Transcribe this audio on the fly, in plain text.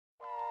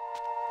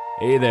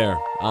Hey there,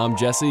 I'm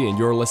Jesse, and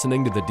you're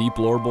listening to the Deep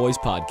Lore Boys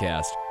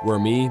podcast, where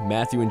me,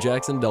 Matthew, and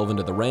Jackson delve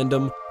into the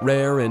random,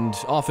 rare, and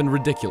often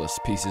ridiculous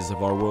pieces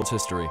of our world's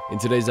history. In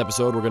today's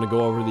episode, we're going to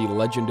go over the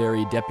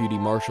legendary Deputy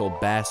Marshal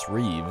Bass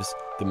Reeves,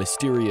 the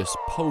mysterious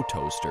Poe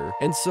toaster,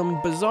 and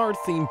some bizarre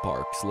theme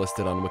parks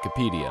listed on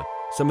Wikipedia.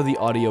 Some of the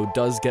audio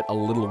does get a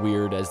little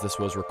weird as this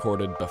was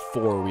recorded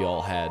before we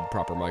all had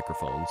proper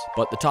microphones,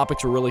 but the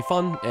topics were really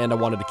fun, and I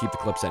wanted to keep the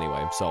clips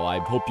anyway, so I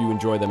hope you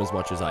enjoy them as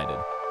much as I did.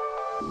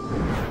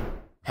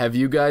 Have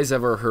you guys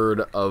ever heard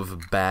of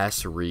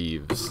Bass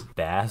Reeves?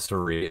 Bass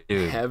Reeves?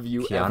 Dude, Have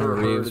you Keanu ever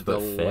Reeves, heard the but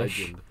fish?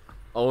 legend?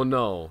 Oh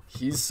no,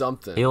 he's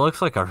something. He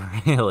looks like a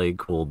really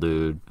cool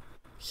dude.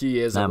 He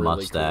is that a really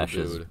mustache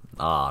cool dude.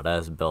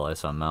 That's built like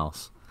something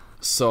else.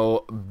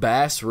 So,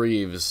 Bass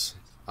Reeves,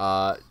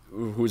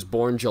 who was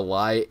born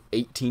July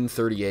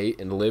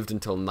 1838 and lived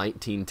until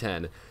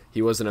 1910,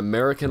 he was an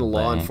American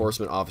law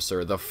enforcement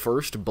officer, the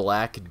first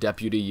black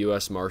deputy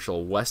U.S.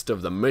 Marshal west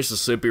of the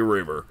Mississippi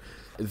River.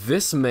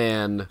 This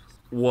man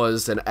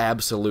was an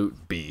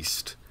absolute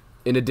beast.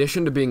 In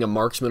addition to being a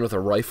marksman with a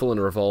rifle and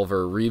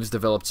revolver, Reeves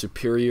developed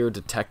superior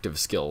detective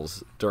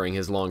skills during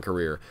his long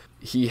career.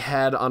 He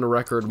had on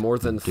record more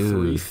than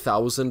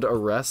 3,000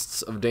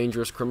 arrests of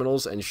dangerous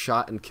criminals and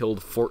shot and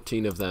killed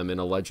 14 of them in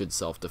alleged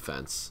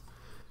self-defense.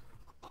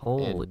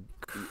 Holy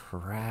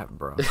crap,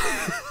 bro.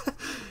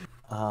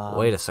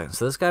 Wait a second.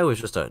 So this guy was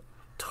just a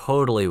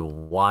totally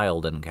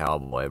wild-in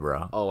cowboy,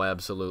 bro. Oh,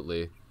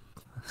 absolutely.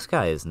 This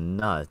guy is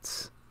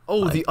nuts.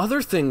 Oh, the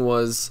other thing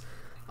was,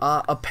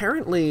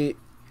 apparently,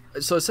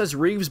 so it says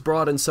Reeves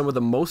brought in some of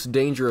the most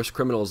dangerous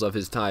criminals of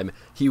his time.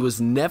 He was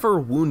never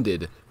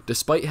wounded,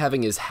 despite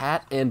having his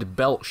hat and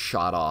belt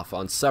shot off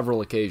on several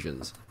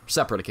occasions.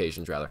 Separate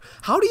occasions, rather.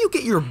 How do you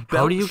get your belt shot off?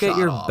 How do you get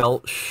your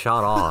belt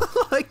shot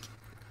off? Like,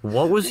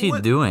 what was he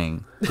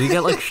doing? Did he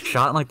get, like,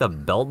 shot in, like, the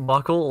belt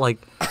buckle? Like,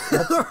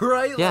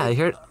 right? Yeah, like,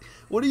 here...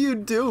 What do you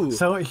do?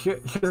 So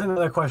here's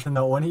another question,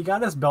 though. When he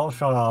got his belt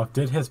shot off,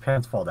 did his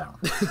pants fall down?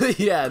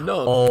 Yeah,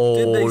 no. Oh,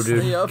 Did they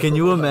dude. stay up Can or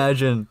you what?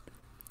 imagine...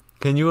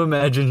 Can you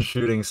imagine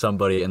shooting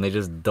somebody and they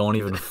just don't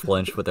even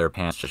flinch with their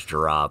pants just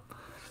drop?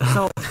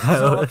 So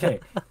okay.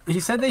 He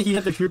said that he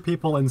had to shoot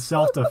people in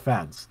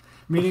self-defense.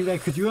 Meaning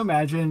that, could you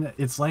imagine,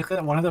 it's likely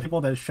that one of the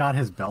people that shot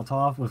his belt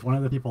off was one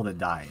of the people that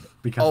died.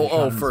 Because he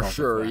shot in for self-defense.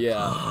 sure,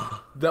 yeah.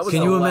 That was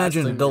Can the you last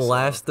imagine thing the we saw.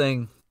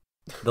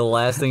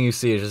 last thing you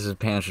see is just his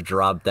pants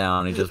drop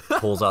down. He just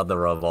pulls out the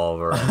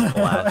revolver and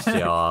blasts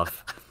you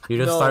off. You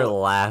just start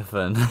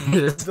laughing.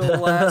 The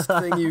last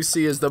thing you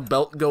see is the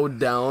belt go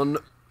down,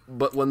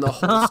 but when the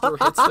holster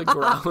hits the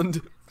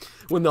ground,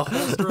 when the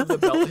holster of the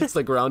belt hits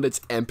the ground,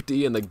 it's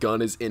empty and the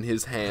gun is in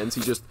his hands.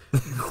 He just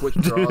quick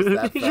draws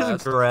that He fast.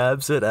 just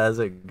grabs it as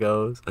it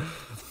goes.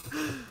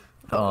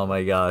 Oh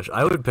my gosh.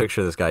 I would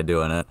picture this guy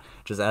doing it.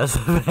 Just as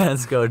the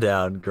pants go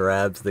down,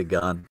 grabs the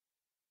gun.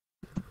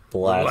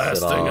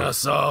 Blasts it off. Last thing I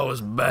saw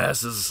was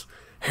Bass's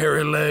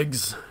hairy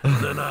legs,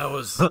 and then I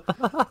was up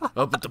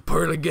at the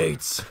pearly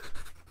gates.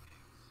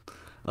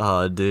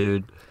 Oh,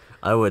 dude.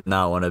 I would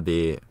not want to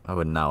be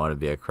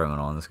a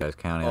criminal in this guy's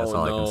county. That's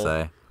all I can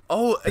say.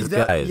 Oh, This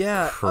guy is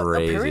yeah.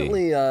 crazy.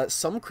 Apparently,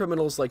 some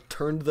criminals like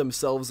turned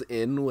themselves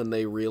in when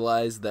they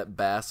realized that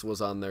Bass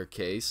was on their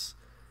case.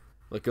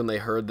 Like when they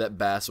heard that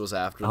Bass was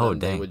after them,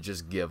 they would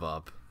just give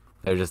up.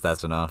 They're just,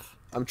 that's enough.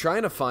 I'm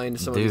trying to find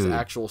some of these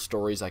actual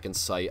stories I can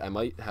cite. I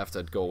might have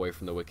to go away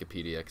from the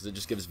Wikipedia because it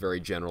just gives very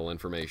general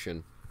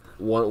information.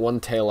 One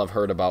tale I've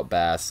heard about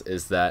Bass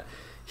is that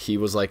he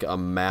was like a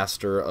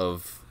master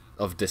of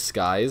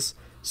disguise.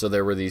 So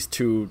there were these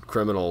two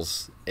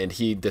criminals, and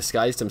he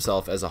disguised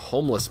himself as a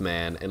homeless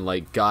man and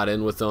like got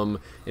in with them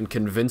and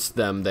convinced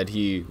them that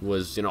he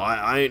was,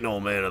 I ain't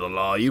no man of the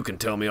law. You can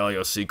tell me all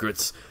your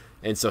secrets.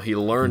 And so he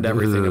learned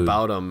everything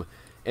about him.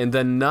 And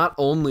then not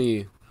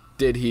only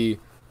did he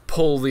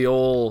pull the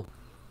old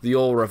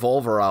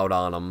revolver out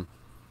on them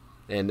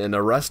and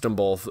arrest them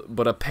both,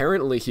 but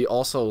apparently he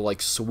also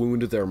like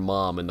swooned their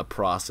mom in the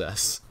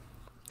process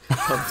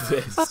of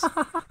this.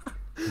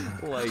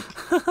 Like,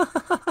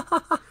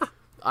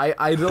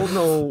 I don't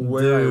know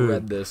where I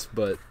read this,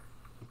 but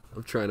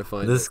I'm trying to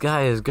find This it.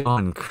 guy is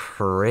going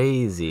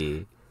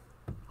crazy.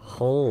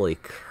 Holy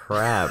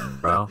crap,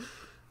 bro.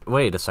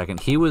 Wait a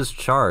second. He was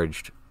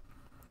charged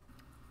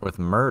with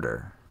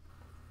murder.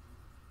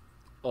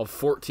 Of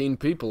 14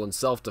 people in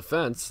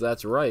self-defense,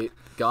 that's right.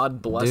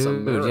 God bless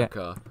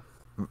America.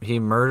 Yeah. He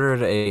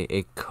murdered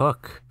a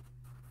cook.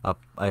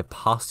 A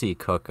posse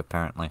cook,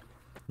 apparently.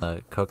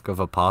 The cook of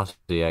a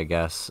posse, I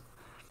guess.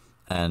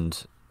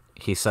 And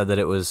he said that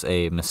it was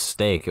a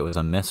mistake. It was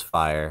a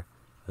misfire.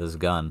 His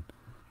gun.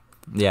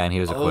 Yeah, and he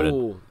was acquitted.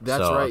 Oh,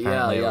 that's So right. Yeah,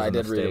 apparently it was I a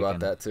did read about mistake,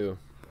 that too.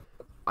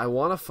 I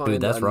want to find.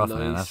 Dude, that's rough, nice...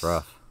 man. That's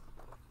rough.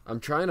 I'm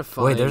trying to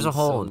find. Wait,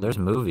 there's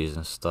movies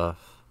and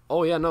stuff.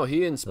 Oh yeah, no,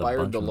 he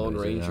inspired the of Lone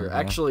movies, Ranger. yeah.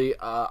 Actually,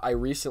 I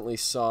recently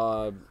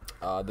saw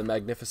The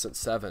Magnificent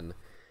Seven,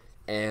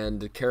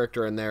 and the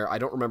character in there, I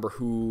don't remember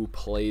who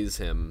plays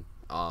him.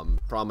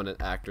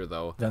 Prominent actor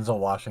though. Denzel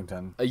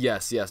Washington.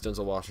 Yes,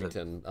 Denzel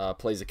Washington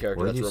plays a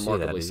character Where did that's you see that?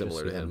 remarkably Did you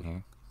similar see to that in him.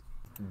 here?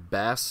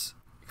 Bass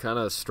kind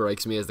of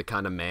strikes me as the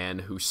kind of man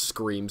who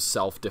screams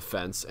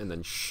self-defense and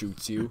then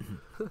shoots you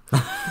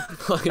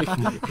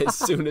like as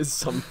soon as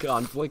some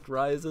conflict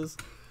rises.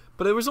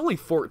 But it was only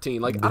 14.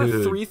 Like, out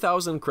of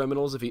 3,000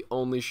 criminals, if he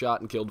only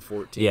shot and killed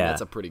 14, that's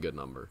a pretty good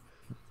number.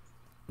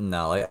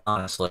 No, like,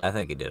 honestly, I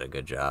think he did a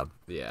good job.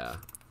 Yeah.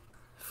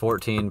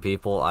 14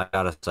 people, I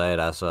gotta say,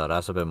 that's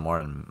a bit more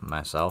than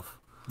myself.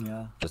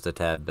 Yeah. Just a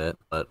tad bit,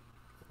 but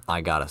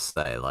I gotta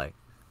say, like,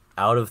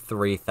 out of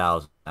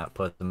 3,000, that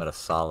puts him at a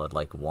solid,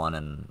 like, 1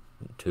 and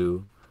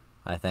 2,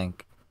 I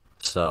think.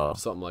 So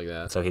something like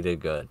that. So he did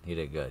good. He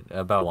did good.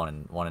 About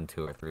 1 and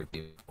 2 or 3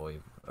 people he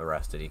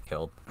arrested, he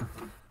killed.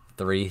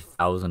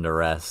 3,000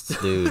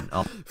 arrests, dude.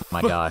 Oh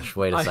my gosh.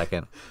 Wait a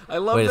second. I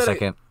love Wait that a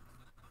second.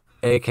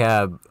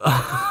 A-cab.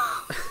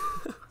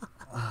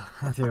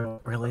 Dude,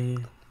 really?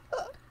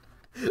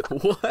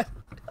 What?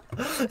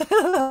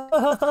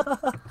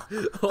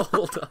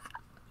 Hold on.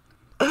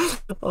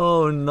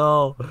 Oh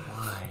no.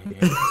 Why?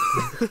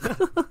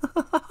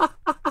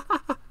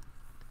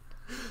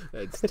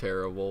 That's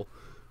terrible.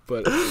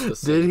 But at the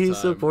Did he same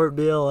time, support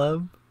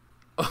BLM?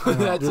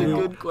 that's a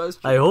good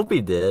question. I hope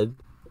he did.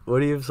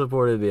 Would he have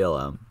supported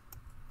BLM?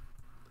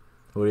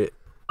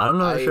 I'm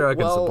not sure I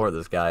can support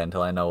this guy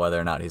until I know whether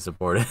or not he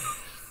supported.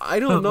 I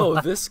don't know.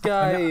 This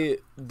guy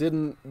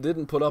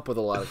didn't put up with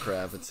a lot of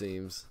crap, it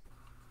seems.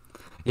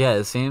 Yeah,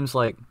 it seems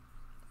like.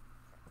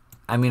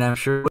 I mean, I'm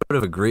sure he would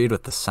have agreed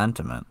with the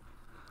sentiment.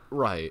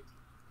 Right.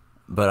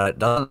 But it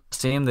doesn't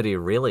seem that he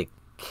really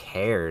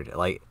cared.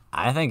 Like,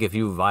 I think if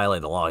you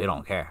violate the law, you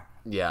don't care.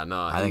 Yeah,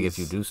 no. I think if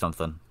you do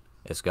something,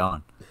 it's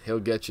gone. He'll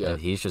get you. And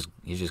he's just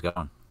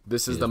going.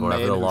 This is the man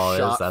who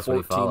shot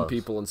 14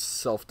 people in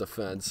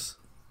self-defense.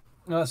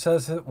 No, it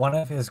says that one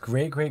of his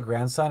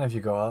great-great-grandson, if you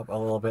go up a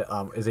little bit,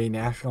 is a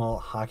National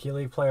Hockey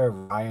League player,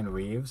 Ryan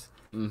Reeves,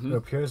 who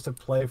appears to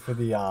play for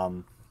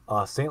the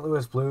St.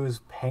 Louis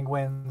Blues,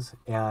 Penguins,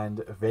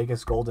 and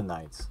Vegas Golden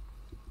Knights.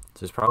 So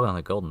he's probably on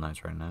the Golden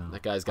Knights right now.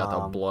 That guy's got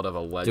the blood of a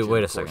legend. Dude,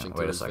 wait a coursing second. through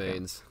Wait a his second.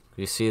 veins.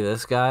 You see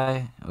this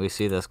guy? We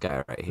see this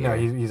guy right here. No,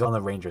 he's on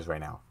the Rangers right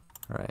now.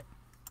 Right.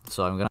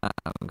 So I'm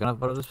gonna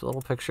put this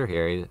little picture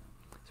here. He's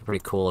a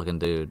pretty cool looking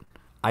dude.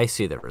 I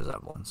see the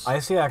resemblance. I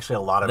see actually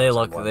a lot of They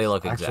resemblance.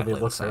 look Actually, exactly they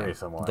look the same. very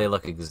similar. They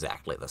look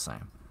exactly the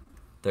same.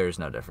 There's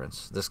no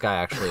difference. This guy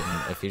actually,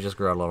 if he just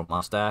grew out a little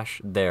mustache,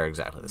 they're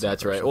exactly the same.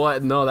 That's right. person. Well,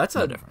 no, that's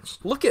No a difference.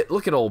 Look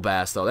at old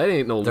Bass though. That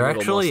ain't no There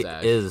little actually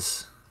mustache.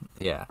 is.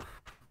 Yeah.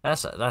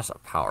 That's a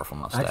powerful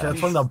mustache. Actually,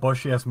 that's one of the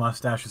bushiest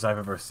mustaches I've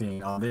ever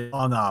seen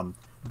on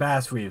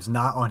Bass Reeves,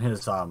 not on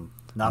his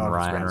not on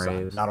Ryan his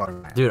grandson, Reeves. not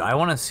on Ryan. Dude, I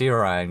want to see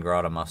Ryan grow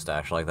out a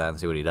mustache like that and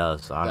see what he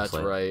does. Honestly,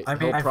 That's right. I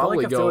mean, He'll I feel probably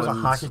like if there go was a and-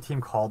 hockey team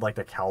called like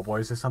the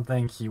Cowboys or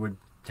something, he would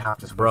have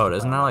to. Bro,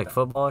 isn't that like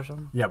football or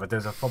something? Yeah, but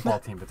there's a football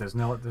team, but there's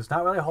not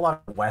really a whole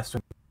lot of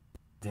Western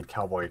team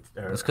Cowboy.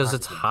 It's because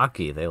it's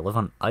hockey. They live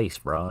on ice,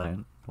 bro. They're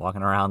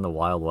walking around the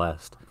Wild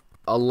West.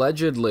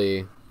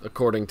 Allegedly,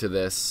 according to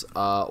this,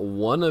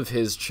 one of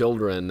his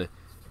children,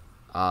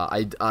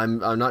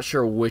 I'm not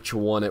sure which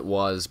one it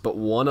was, but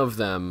one of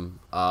them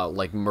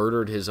like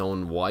murdered his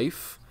own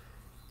wife,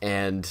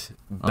 and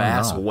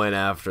Bass went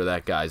after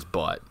that guy's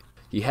butt.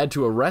 He had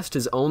to arrest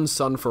his own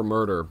son for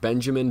murder,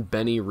 Benjamin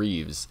Benny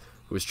Reeves,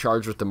 who was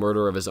charged with the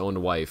murder of his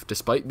own wife.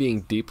 Despite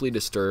being deeply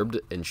disturbed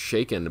and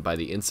shaken by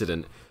the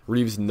incident,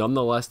 Reeves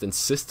nonetheless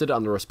insisted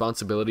on the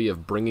responsibility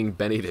of bringing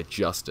Benny to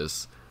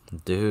justice.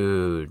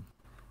 Dude,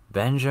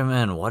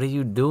 Benjamin, what are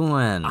you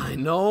doing? I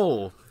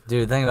know.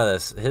 Dude, think about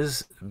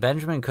this.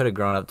 Benjamin could have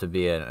grown up to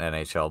be an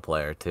NHL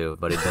player too,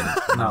 but he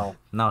didn't.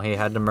 No, he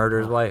had to murder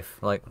his wife.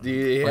 Like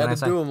He had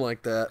to do him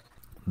like that.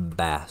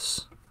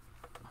 Bass.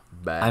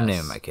 Bass. I'm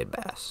naming my kid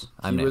Bass.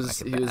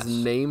 He was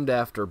named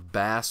after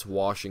Bass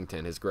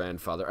Washington, his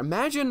grandfather.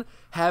 Imagine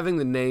having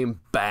the name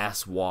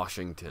Bass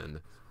Washington.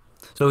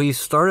 So he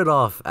started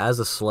off as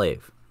a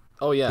slave.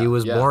 Oh yeah, He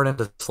was born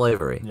into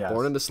slavery. Yes.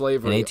 born into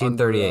slavery In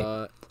 1838.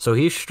 under, So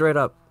he straight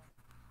up.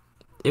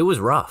 It was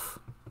rough.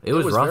 It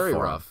was rough very for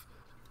him. rough.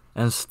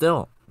 And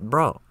still,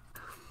 bro.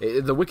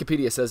 The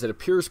Wikipedia says it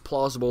appears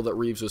plausible that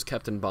Reeves was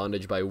kept in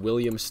bondage by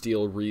William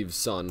Steele Reeves'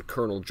 son,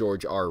 Colonel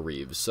George R.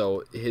 Reeves.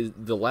 So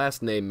the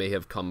last name may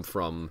have come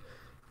from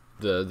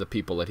the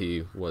people that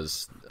he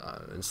was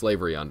in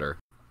slavery under.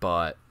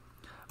 But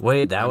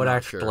Wait, that I'm would not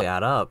actually sure.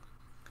 add up,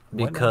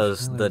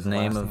 because the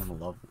name of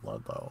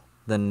though.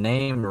 the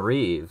name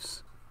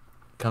Reeves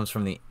comes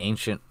from the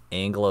ancient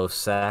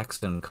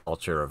Anglo-Saxon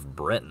culture of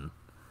Britain.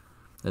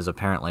 Is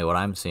apparently what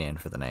I'm seeing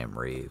for the name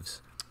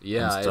Reeves.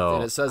 yeah, And so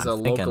and it says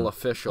I'm a thinking local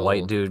official.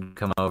 white dude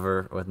come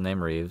over with the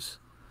name Reeves,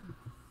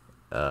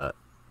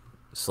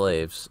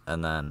 slaves,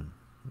 and then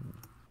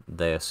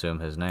they assume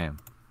his name.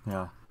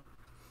 Yeah.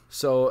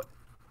 So,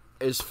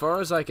 as far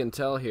as I can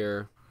tell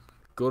here,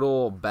 good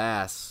old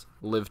Bass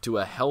lived to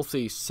a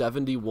healthy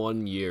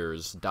 71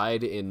 years,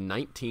 died in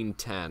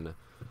 1910,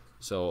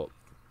 so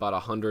about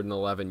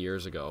 111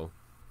 years ago.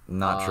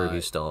 Not true.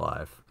 He's still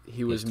alive.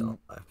 He was still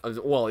alive.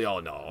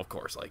 well, no, of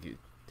course, like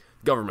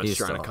government's He's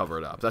trying to still cover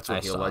it up. That's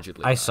what he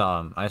allegedly. I saw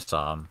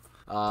him.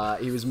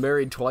 He was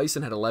married twice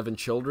and had 11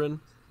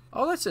 children.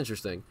 Oh, that's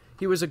interesting.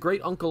 He was a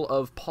great uncle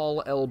of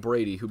Paul L.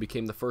 Brady, who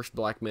became the first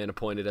black man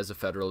appointed as a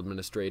federal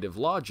administrative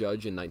law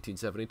judge in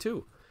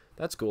 1972.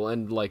 That's cool.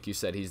 And like you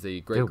said, he's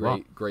the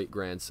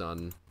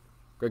great-great-great-grandson.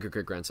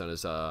 Great-great-great-grandson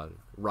is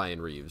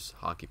Ryan Reeves,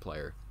 hockey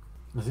player.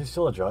 Is he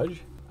still a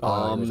judge?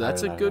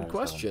 That's a good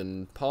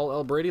question. Paul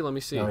L. Brady, let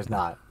me see. No, he's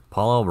not.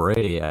 Paul L.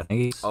 Brady, I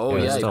think he's he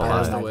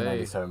passed away.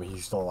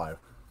 He's still alive.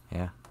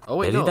 Yeah. Oh,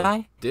 wait, Did he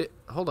die?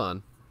 Hold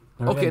on.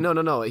 Okay,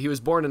 no. He was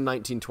born in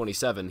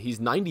 1927. He's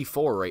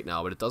 94 right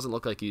now, but it doesn't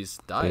look like he's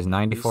died. He's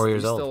 94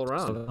 years old. He's still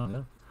around.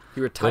 Yeah.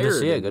 He retired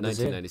in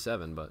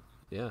 1997, but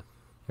yeah.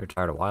 He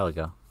retired a while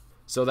ago.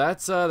 So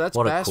that's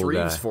What Bass cool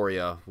Reeves guy. for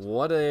you.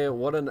 What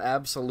an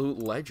absolute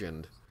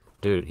legend.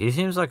 Dude, he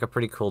seems like a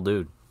pretty cool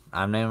dude.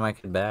 I'm naming my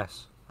kid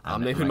Bass.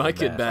 I'm naming my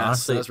kid Bass.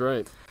 Honestly, That's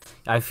right.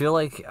 I feel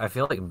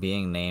like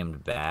being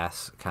named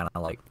Bass kind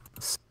of like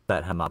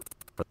set him up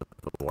for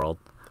the world.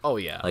 Oh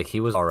yeah. Like he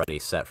was already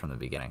set from the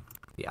beginning.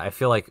 Yeah, I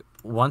feel like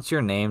once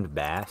you're named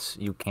Bass,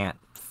 you can't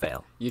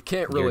fail. You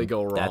can't really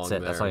go wrong. That's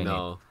it. There. That's all you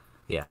No.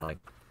 need. Yeah, like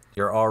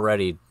you're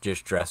already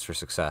just dressed for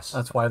success.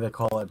 That's why they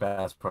call it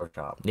Bass Pro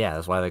Shop. Yeah,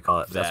 that's why they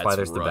call it. That's why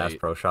That's there's the Bass right.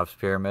 Pro Shops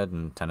pyramid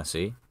in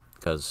Tennessee,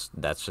 because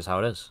that's just how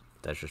it is.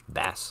 That's just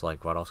Bass.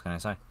 Like, what else can I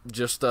say?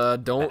 Just Bass.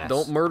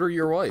 don't murder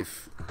your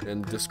wife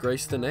and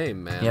disgrace the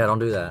name, man. Yeah, don't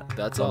do that.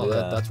 That's Don't all. do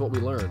that. That's what we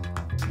learned.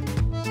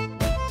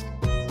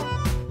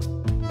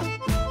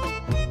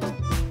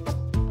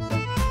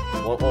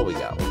 What we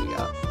got? What we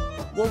got?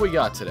 What we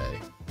got today?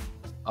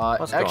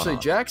 What's going Actually,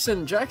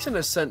 on? Jackson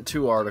has sent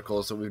 2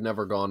 articles that we've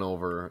never gone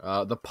over.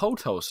 The Poe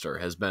toaster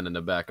has been in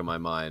the back of my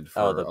mind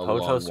for The a Poe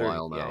long toaster.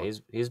 while now. Yeah,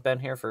 he's been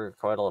here for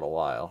quite a little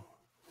while.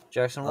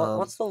 Jackson,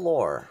 what's the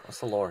lore? What's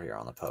the lore here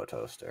on the Poe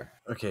toaster?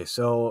 Okay,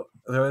 so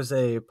there was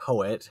a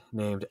poet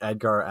named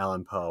Edgar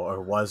Allan Poe,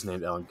 or was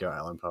named Edgar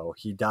Allan Poe.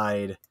 He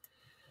died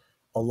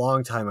a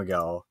long time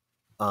ago.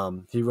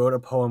 He wrote a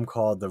poem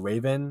called The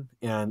Raven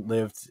and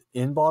lived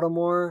in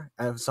Baltimore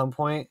at some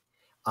point.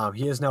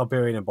 He is now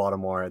buried in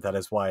Baltimore. That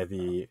is why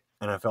the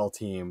NFL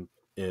team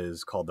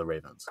is called the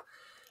Ravens.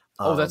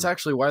 That's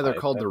actually why they're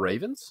called the I-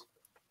 Ravens?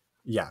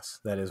 Yes,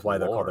 that is why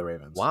they're called the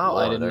Ravens. Wow,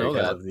 I didn't know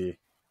Because that. of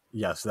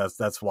yes,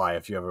 that's why,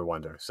 if you ever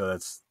wonder. So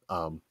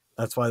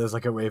that's why there's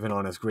like a raven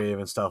on his grave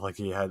and stuff. Like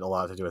he had a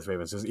lot to do with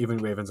ravens. There's even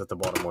ravens at the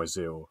Baltimore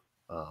Zoo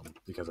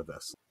because of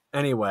this.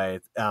 Anyway,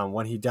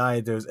 when he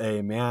died, there's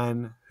a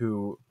man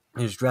who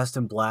is dressed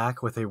in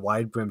black with a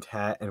wide-brimmed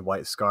hat and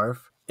white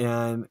scarf,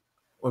 and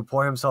would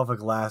pour himself a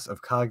glass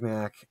of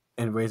cognac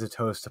and raise a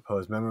toast to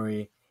Poe's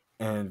memory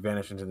and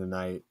vanish into the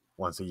night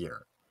once a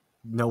year.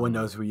 No one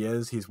knows who he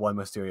is. He's one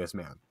mysterious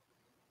man.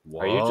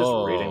 Are you just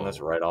reading Whoa. this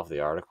right off the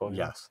article?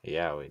 Yes.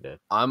 Yeah, we did.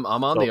 I'm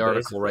on So the article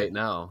basically- right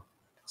now.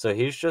 So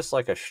he's just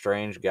like a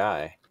strange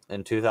guy.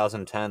 In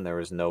 2010, there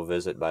was no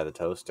visit by the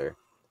toaster,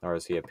 nor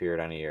has he appeared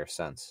any year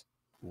since.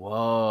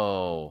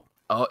 Whoa.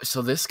 Oh,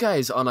 so this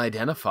guy's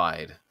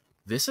unidentified.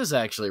 This is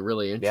actually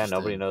really Yeah, interesting.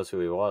 nobody knows who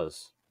he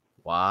was.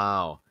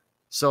 Wow.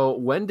 So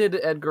when did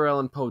Edgar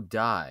Allan Poe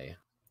die?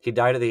 He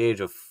died at the age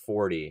of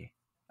 40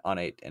 in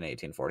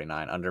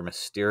 1849 under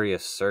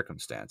mysterious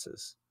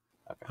circumstances.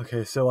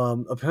 Okay, so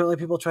apparently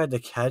people tried to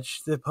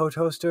catch the Poe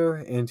toaster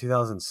in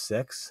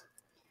 2006.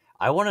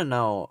 I want to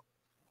know.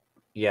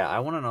 Yeah, I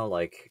want to know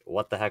like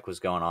what the heck was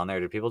going on there.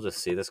 Did people just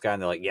see this guy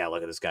and they're like, "Yeah,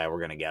 look at this guy.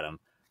 We're gonna get him."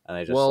 And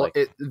they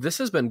just this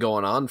has been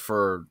going on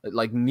for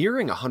like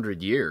nearing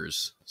 100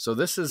 years. So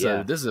this is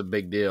Yeah. a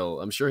big deal.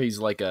 I'm sure he's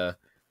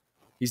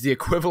he's the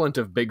equivalent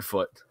of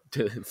Bigfoot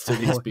to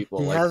these people.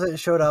 He Like, hasn't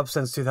showed up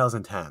since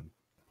 2010.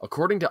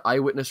 according to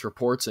eyewitness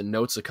reports and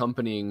notes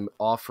accompanying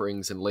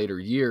offerings in later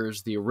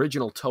years, the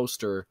original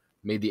toaster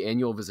made the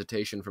annual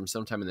visitation from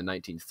sometime in the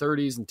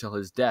 1930s until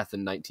his death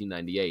in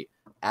 1998,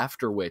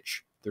 after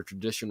which the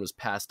tradition was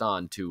passed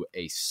on to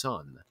a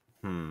son.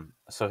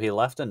 So he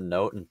left a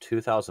note in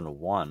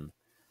 2001,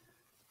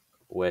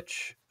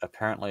 which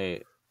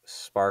apparently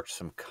sparked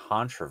some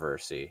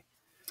controversy.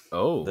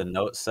 Oh. The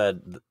note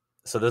said,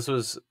 so this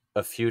was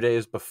a few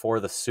days before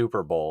the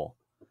Super Bowl,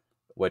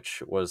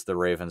 which was the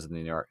Ravens and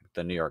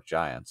the New York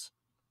Giants.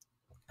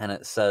 And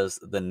it says,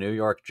 the New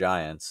York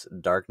Giants,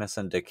 darkness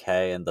and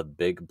decay and the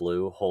big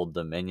blue hold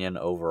dominion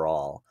over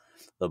all.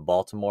 The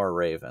Baltimore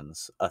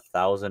Ravens,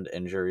 1,000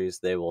 injuries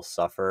they will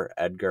suffer,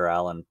 Edgar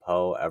Allan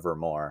Poe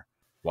evermore.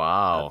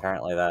 Wow.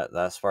 Apparently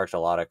that sparked a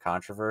lot of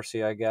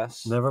controversy, I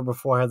guess. Never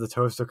before had the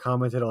toaster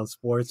commented on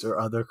sports or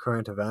other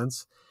current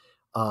events.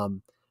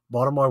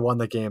 Baltimore won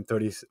the game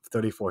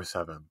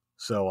 34-7.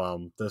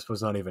 So this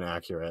was not even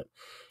accurate.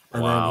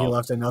 And then he Wow.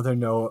 left another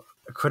note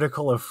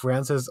critical of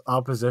France's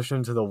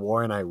opposition to the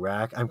war in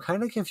Iraq. I'm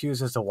kind of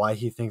confused as to why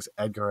he thinks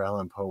Edgar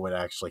Allan Poe would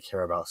actually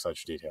care about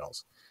such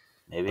details.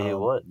 Maybe he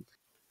would.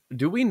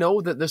 Do we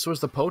know that this was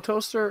the Poe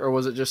toaster, or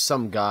was it just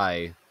some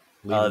guy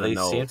leaving a They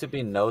note? seem to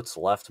be notes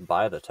left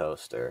by the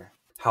toaster.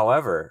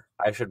 However,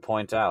 I should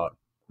point out,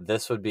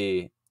 this would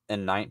be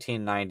in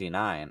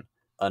 1999,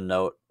 a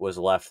note was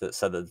left that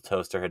said that the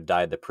toaster had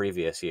died the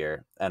previous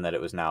year and that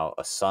it was now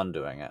a son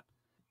doing it.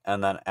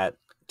 And then at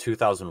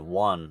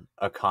 2001,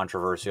 a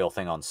controversial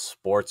thing on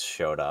sports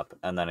showed up,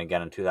 and then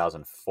again in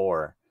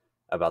 2004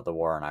 about the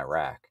war in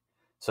Iraq.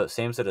 So it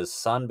seems that his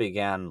son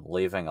began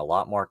leaving a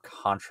lot more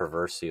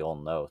controversial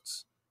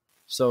notes.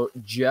 So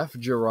Jeff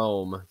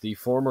Jerome, the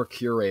former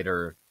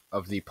curator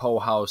of the Poe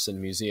House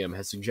and Museum,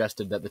 has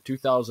suggested that the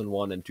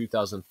 2001 and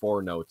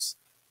 2004 notes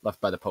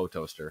left by the Poe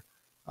toaster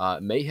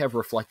may have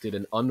reflected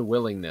an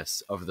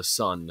unwillingness of the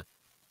son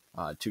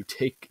to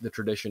take the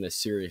tradition as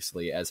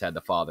seriously as had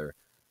the father.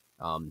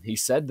 He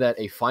said that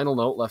a final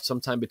note left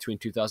sometime between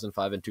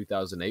 2005 and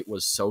 2008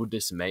 was so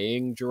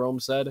dismaying,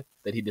 Jerome said,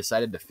 that he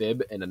decided to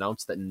fib and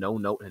announced that no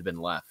note had been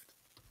left.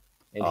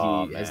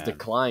 And he has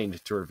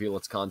declined to reveal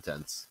its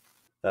contents.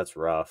 That's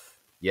rough.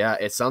 Yeah,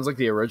 it sounds like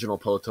the original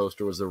Poe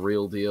toaster was the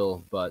real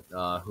deal, but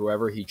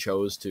whoever he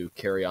chose to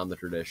carry on the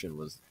tradition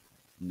was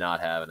not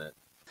having it.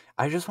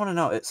 I just want to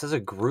know, it says a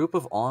group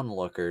of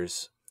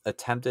onlookers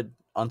attempted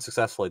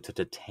unsuccessfully to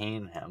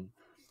detain him.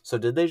 So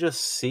did they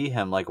just see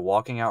him like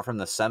walking out from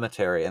the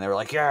cemetary and they were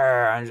like,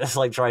 yeah, and just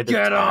like tried to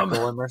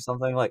tackle him or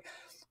something? Like,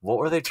 what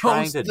were they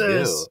trying to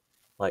do?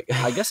 Like,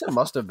 I guess it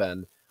must have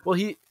been. Well,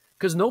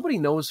 because nobody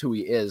knows who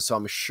he is, so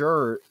I'm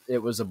sure it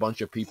was a bunch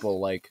of people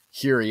like,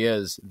 here he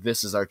is,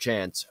 this is our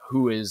chance,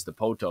 who is the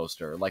Poe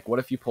toaster? Like, what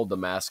if you pulled the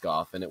mask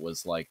off and it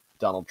was like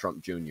Donald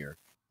Trump Jr.?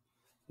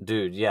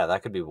 Dude, yeah,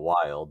 that could be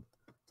wild.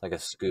 Like a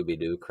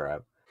Scooby-Doo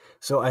crap.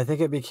 So I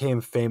think it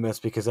became famous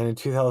because then in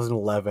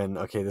 2011,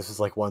 okay, this is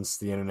like once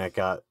the internet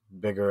got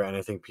bigger and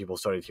I think people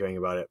started hearing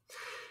about it.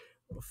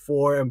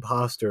 4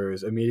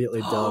 imposters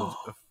immediately dubbed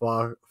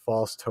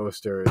false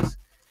toasters.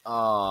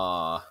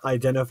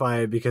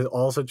 Identified because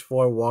all such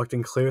 4 walked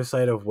in clear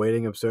sight of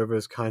waiting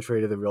observers,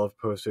 contrary to the real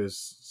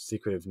poster's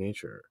secretive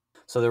nature.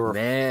 So there were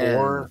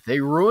 4. They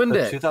ruined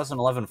it.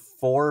 2011,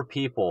 4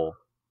 people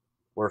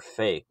were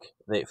fake.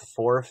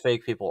 4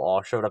 fake people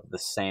all showed up at the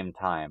same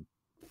time.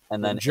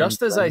 And then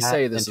just as I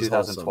say, this in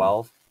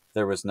 2012,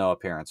 there was no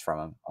appearance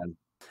from him.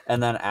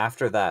 And then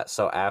after that,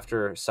 so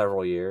after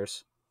several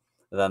years,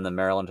 then the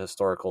Maryland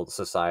Historical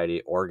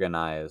Society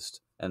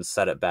organized and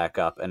set it back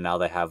up, and now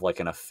they have like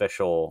an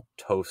official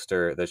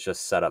toaster that's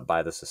just set up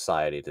by the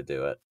society to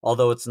do it.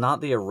 Although it's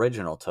not the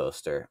original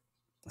toaster,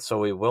 so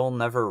we will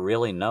never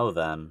really know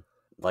then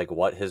like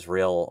what his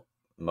real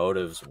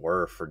motives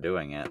were for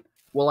doing it.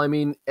 Well, I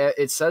mean,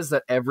 it says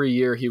that every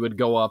year he would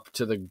go up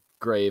to the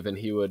grave and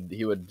he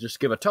would just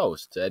give a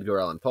toast to Edgar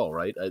Allan Poe,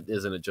 right?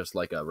 Isn't it just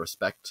like a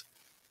respect?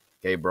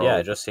 Hey, bro. Yeah,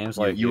 it just seems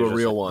like you a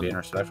real one. Being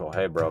respectful.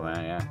 Hey, bro,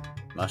 man. Yeah,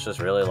 must just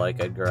really like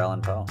Edgar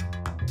Allan Poe.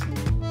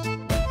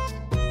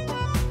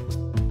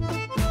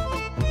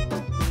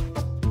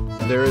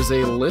 There is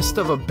a list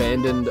of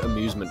abandoned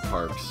amusement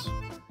parks.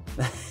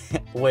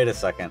 Wait a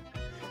second.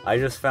 I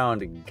just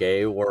found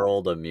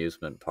Gayworld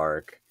Amusement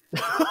Park.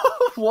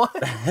 What?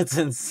 It's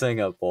in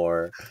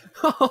Singapore.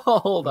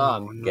 Hold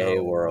on.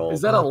 Gayworld.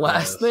 Is that a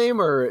last name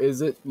or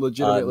is it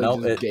legitimately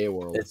just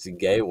Gayworld? It's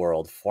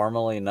Gayworld,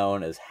 formerly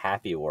known as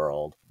Happy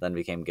World, then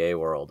became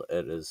Gayworld.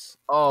 It is.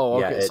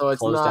 Oh, okay. Yeah, so it's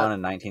closed not, down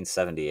in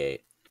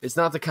 1978. It's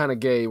not the kind of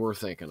gay we're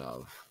thinking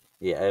of.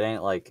 Yeah, it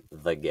ain't like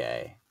the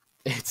gay.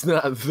 It's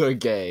not the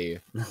gay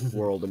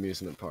World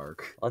Amusement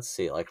Park. Let's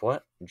see, like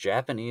what?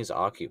 Japanese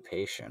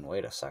occupation.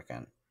 Wait a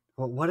second.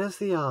 Well, what is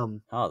the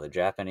Oh, the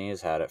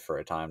Japanese had it for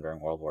a time during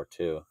World War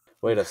II.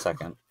 Wait a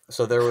second.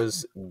 So there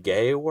was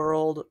Gay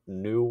World,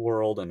 New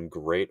World, and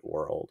Great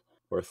World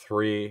were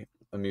 3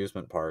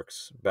 amusement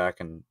parks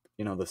back in,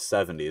 the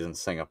 70s in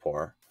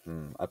Singapore.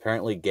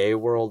 Apparently Gay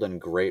World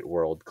and Great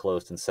World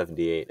closed in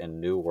 78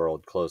 and New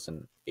World closed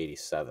in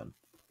 87.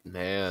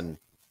 Man,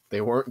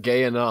 they weren't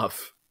gay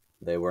enough.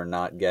 They were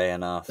not gay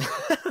enough.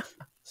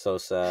 So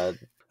sad.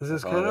 This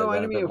is kind of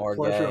reminding me of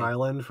Pleasure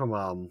Island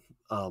from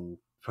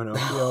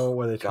Pinocchio,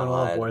 where they turn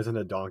all the boys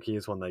into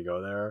donkeys when they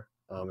go there.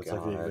 It's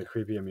like the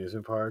creepy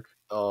amusement park.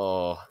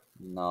 Oh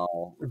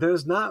no!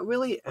 There's not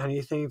really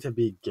anything to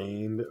be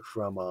gained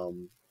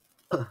from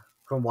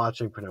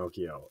watching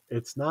Pinocchio.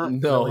 It's not.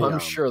 No, really, I'm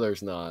sure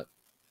there's not.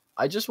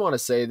 I just want to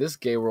say this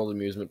Gayworld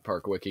Amusement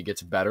Park wiki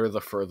gets better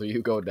the further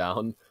you go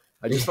down.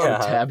 I just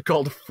found a tab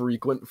called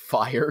Frequent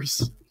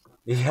Fires.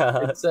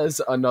 Yeah. It says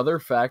another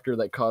factor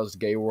that caused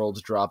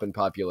Gayworld's drop in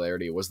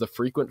popularity was the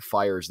frequent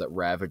fires that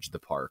ravaged the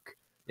park.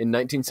 In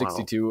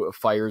 1962,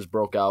 fires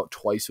broke out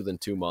twice within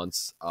 2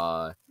 months.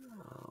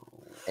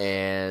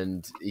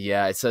 And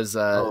yeah, it says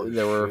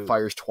there were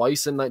fires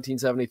twice in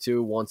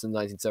 1972, once in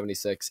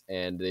 1976,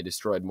 and they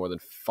destroyed more than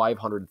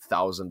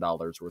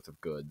 $500,000 worth of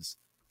goods.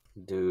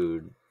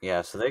 Dude,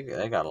 yeah, so they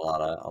got a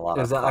lot of.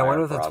 Is that? I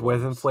wonder if that's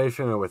with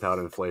inflation or without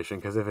inflation.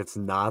 Because if it's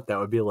not, that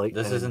would be like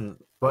this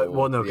isn't. But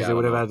well, no, because they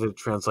would have had to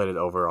translate it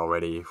over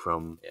already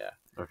from. Yeah.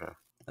 Okay.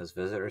 As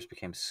visitors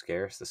became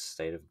scarce, the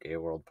state of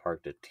Gayworld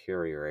Park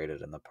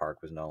deteriorated, and the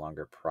park was no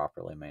longer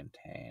properly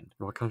maintained.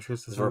 What country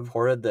is this? It was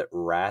reported that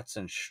rats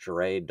and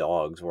stray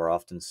dogs were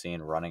often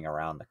seen running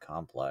around the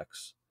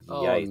complex.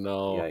 Oh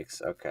no!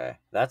 Yikes! Okay,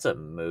 that's a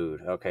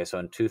mood. Okay, so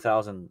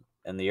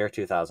in the year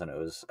 2000, it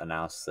was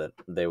announced that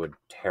they would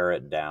tear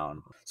it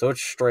down. So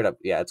it's straight up,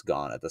 yeah, it's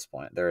gone at this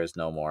point. There is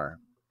no more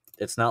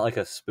It's not like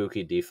a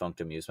spooky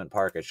defunct amusement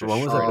park. It's just When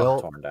was it straight up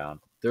built? torn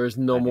down. There is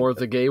no more of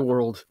the Gay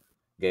World.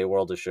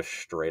 Gayworld is just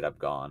straight up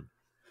gone.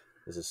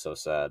 This is so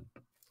sad.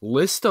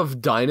 List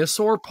of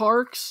dinosaur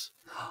parks?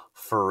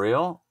 For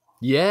real?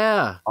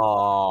 Yeah.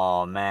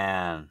 Oh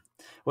man.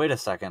 Wait a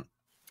second.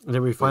 Did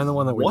we find the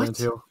one that we What? went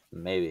to?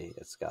 Maybe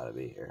it's got to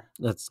be here.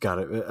 That's got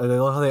it. I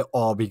love how they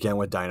all begin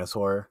with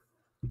dinosaur.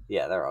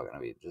 Yeah, they're all gonna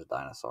be just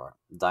dinosaur.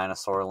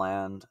 Dinosaur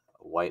Land,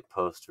 White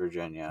Post,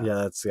 Virginia. Yeah,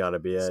 that's got to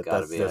be it.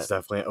 gotta That's, be that's it.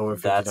 definitely over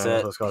 50 That's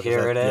dinosaur it. sculptures.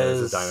 Here it Yeah, this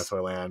is. is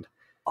Dinosaur Land.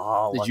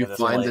 Oh, Did look you at this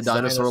find the place.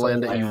 dinosaur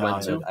land that you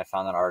went to? I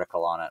found an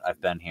article on it. I've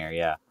been here.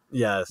 Yeah.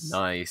 Yes.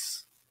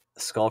 Nice.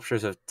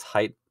 Sculptures of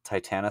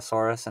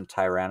Titanosaurus and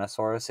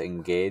Tyrannosaurus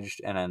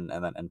engaged in an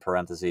and then in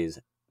parentheses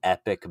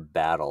epic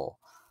battle.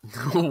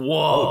 Whoa.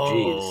 Oh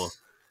jeez.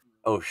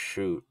 Oh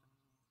shoot.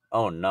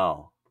 Oh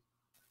no.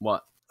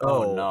 What?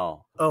 Oh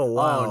no. Oh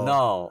wow. Oh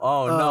no.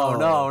 Oh no.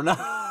 No. No.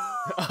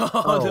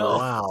 Oh, no.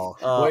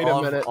 Wow. Wait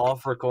a minute.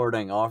 Off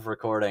recording.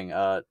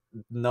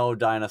 No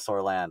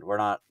Dinosaur Land. We're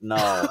not.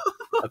 No.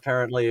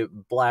 Apparently,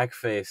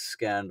 blackface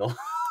scandal.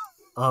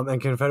 And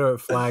Confederate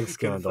flag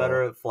scandal.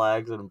 Confederate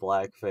flags and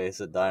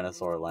blackface at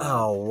Dinosaur Land.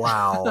 Oh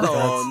wow.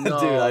 Oh, no.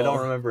 Dude, I don't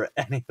remember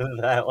any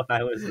of that when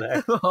I was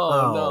there.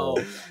 Oh,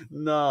 no.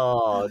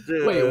 No,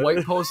 dude. Wait,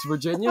 White Post,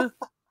 Virginia?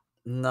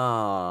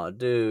 No,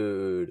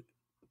 dude.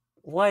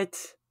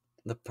 What?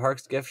 The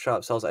park's gift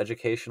shop sells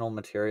educational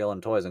material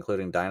and toys,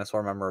 including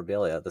dinosaur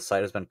memorabilia. The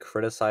site has been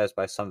criticized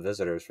by some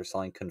visitors for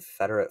selling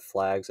Confederate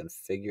flags and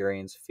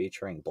figurines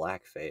featuring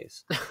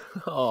blackface.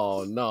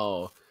 Oh,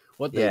 no.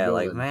 What they Yeah,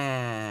 doing? like,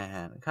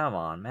 man, come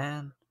on,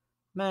 man.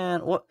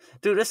 Man, what?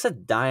 Dude, it's a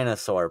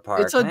dinosaur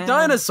park. It's a man.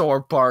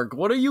 dinosaur park.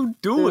 What are you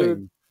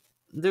doing?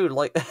 Dude,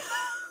 like...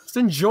 Just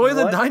enjoy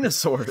the What?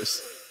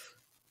 dinosaurs.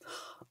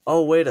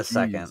 Oh, wait a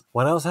second.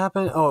 What else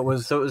happened? Oh, it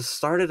was. So it was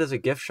started as a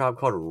gift shop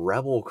called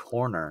Rebel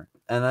Corner.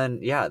 And then,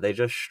 yeah, they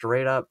just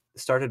straight up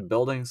started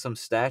building some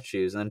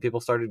statues, and then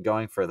people started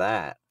going for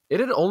that.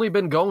 It had only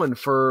been going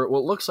for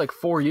what looks like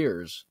 4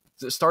 years.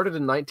 It started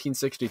in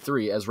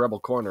 1963 as Rebel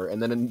Corner,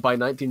 and then by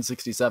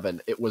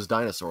 1967, it was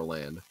Dinosaur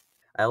Land.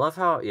 I love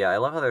how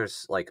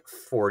there's like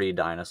 40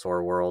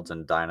 dinosaur worlds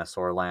and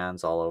dinosaur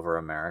lands all over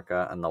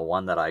America, and the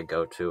one that I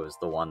go to is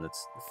the one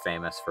that's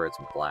famous for its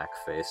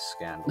blackface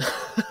scandal.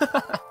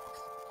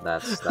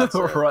 That's it.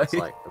 Right. It's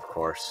like, of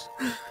course,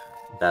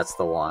 that's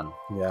the one.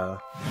 Yeah.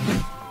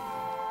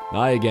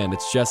 Hi again,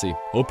 it's Jesse.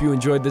 Hope you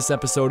enjoyed this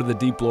episode of the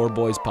Deep Lore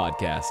Boys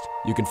podcast.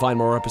 You can find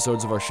more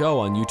episodes of our show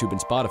on YouTube and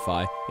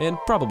Spotify, and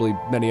probably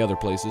many other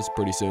places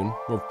pretty soon.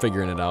 We're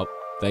figuring it out.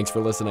 Thanks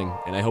for listening,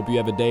 and I hope you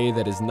have a day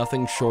that is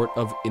nothing short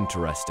of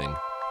interesting.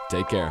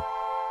 Take care.